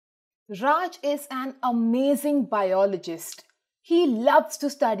Raj is an amazing biologist. He loves to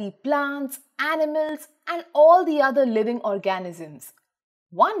study plants, animals, and all the other living organisms.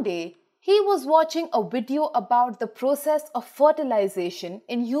 One day, he was watching a video about the process of fertilization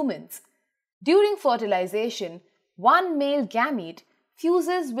in humans. During fertilization, one male gamete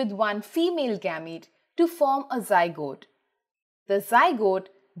fuses with one female gamete to form a zygote. The zygote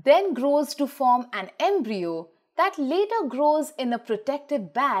then grows to form an embryo that later grows in a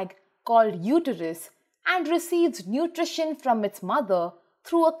protective bag called uterus and receives nutrition from its mother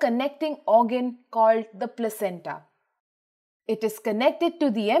through a connecting organ called the placenta. It is connected to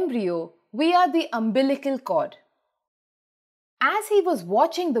the embryo via the umbilical cord. As he was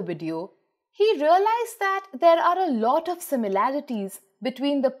watching the video, he realized that there are a lot of similarities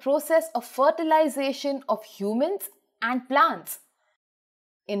between the process of fertilization of humans and plants.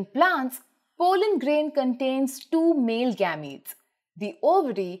 In plants, pollen grain contains two male gametes. The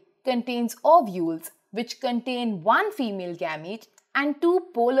ovary contains ovules, which contain one female gamete and two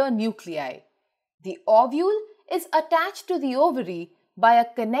polar nuclei. The ovule is attached to the ovary by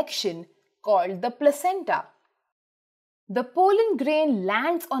a connection called the placenta. The pollen grain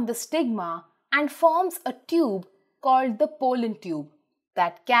lands on the stigma and forms a tube called the pollen tube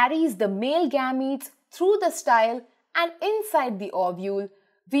that carries the male gametes through the style and inside the ovule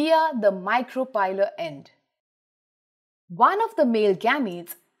via the micropylar end. One of the male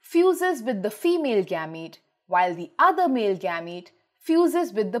gametes fuses with the female gamete, while the other male gamete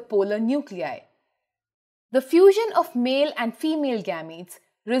fuses with the polar nuclei. The fusion of male and female gametes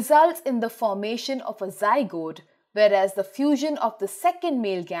results in the formation of a zygote, whereas the fusion of the second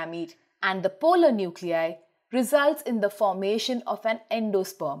male gamete and the polar nuclei results in the formation of an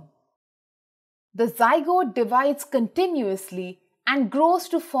endosperm. The zygote divides continuously and grows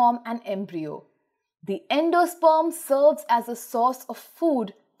to form an embryo. The endosperm serves as a source of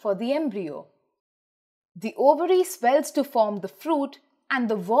food for the embryo. The ovary swells to form the fruit, and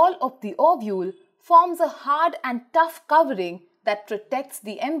the wall of the ovule forms a hard and tough covering that protects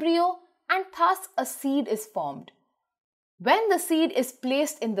the embryo, and thus a seed is formed. When the seed is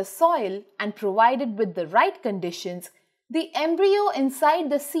placed in the soil and provided with the right conditions, the embryo inside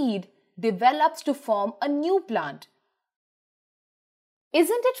the seed develops to form a new plant.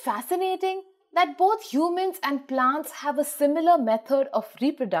 Isn't it fascinating that both humans and plants have a similar method of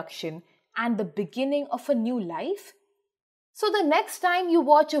reproduction and the beginning of a new life? So the next time you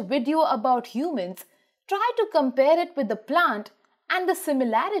watch a video about humans, try to compare it with the plant and the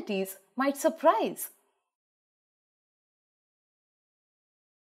similarities might surprise.